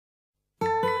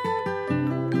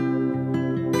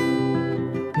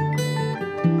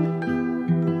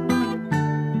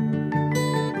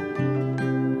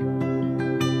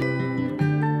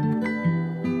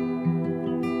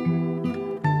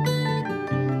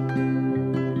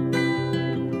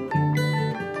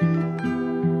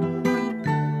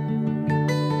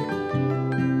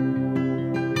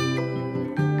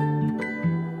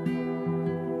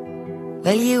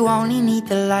Well, you only need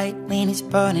the light when it's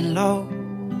burning low.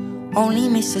 Only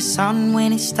miss the sun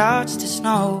when it starts to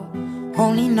snow.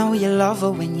 Only know you love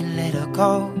her when you let her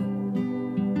go.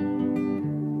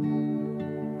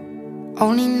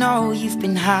 Only know you've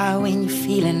been high when you're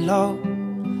feeling low.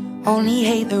 Only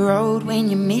hate the road when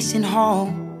you're missing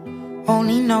home.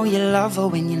 Only know you love her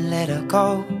when you let her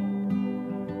go.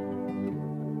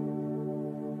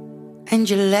 And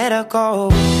you let her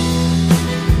go.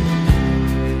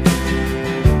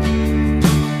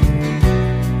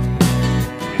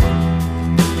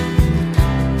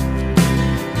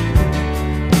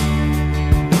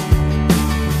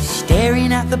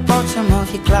 Staring at the bottom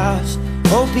of your glass,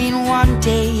 hoping one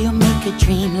day you'll make a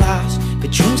dream last.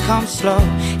 But dreams come slow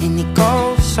and they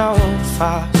go so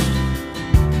fast.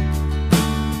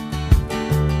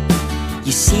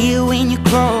 You see it when you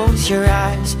close your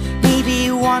eyes. Maybe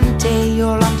one day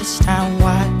you'll understand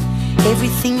why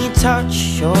everything you touch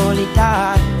surely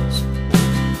dies.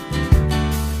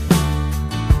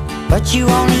 But you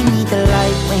only need the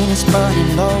light when it's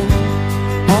burning low.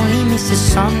 Only miss the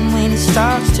sun when it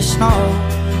starts to snow.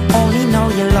 Only know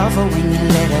you love her when you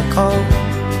let her go.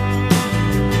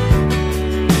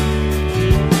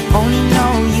 Only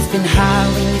know you've been high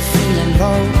when you're feeling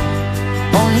low.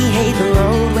 Only hate the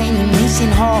road when you're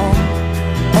missing home.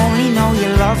 Only know you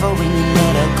love her when you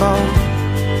let her go.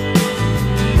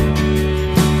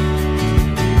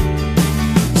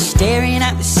 Staring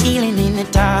at the ceiling in the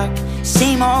dark,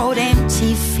 same old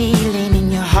empty feeling in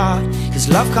your heart. 'Cause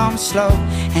love comes slow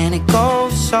and it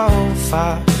goes so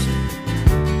fast.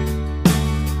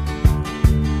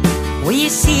 Well, you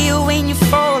see it when you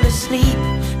fall asleep,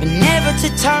 but never to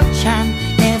touch and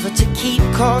never to keep.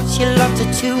 'Cause you loved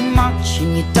her too much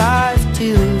and you dive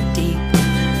too deep.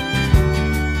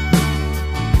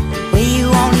 Well, you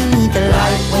only need the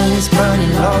light when it's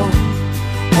burning low.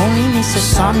 Only miss the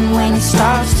sun when it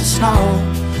starts to snow.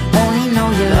 Only know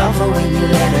you love her when you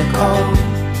let her go.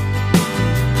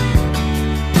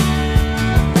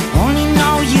 Only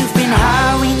know you've been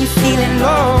high when you're feeling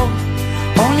low.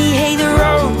 Only hate the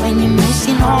road when you're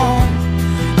missing home.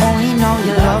 Only know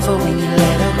you love her when you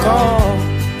let her go.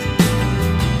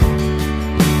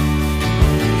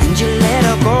 And you let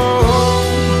her go.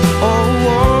 Oh,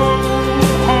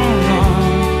 oh, oh, no.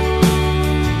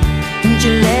 And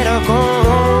you let her go.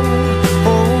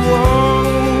 Oh,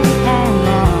 oh, oh,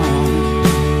 no.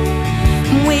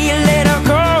 Will you let her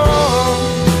go?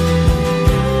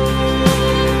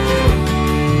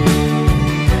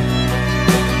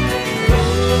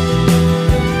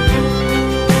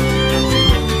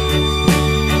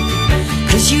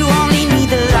 'Cause you only need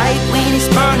the light when it's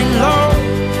burning low.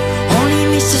 Only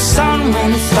miss the sun when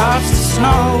it starts to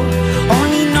snow.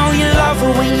 Only know you love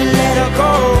her when you let her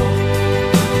go.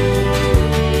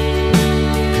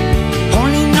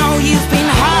 Only know you've been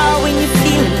high when you're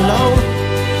feeling low.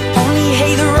 Only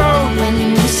hate the road when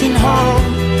you're missing home.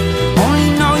 Only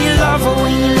know you love her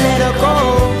when you let her go.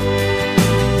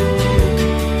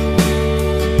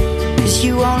 'Cause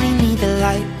you only need the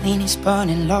light when it's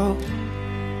burning low.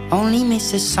 Only miss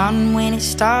the sun when it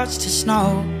starts to snow.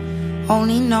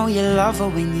 Only know you love her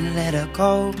when you let her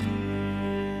go.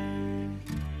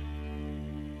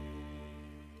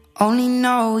 Only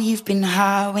know you've been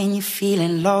high when you're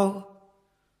feeling low.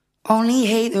 Only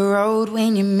hate the road when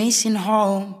you're missing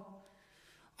home.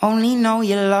 Only know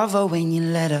you love her when you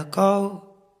let her go.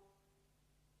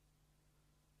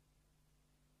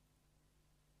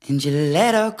 And you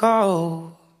let her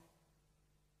go.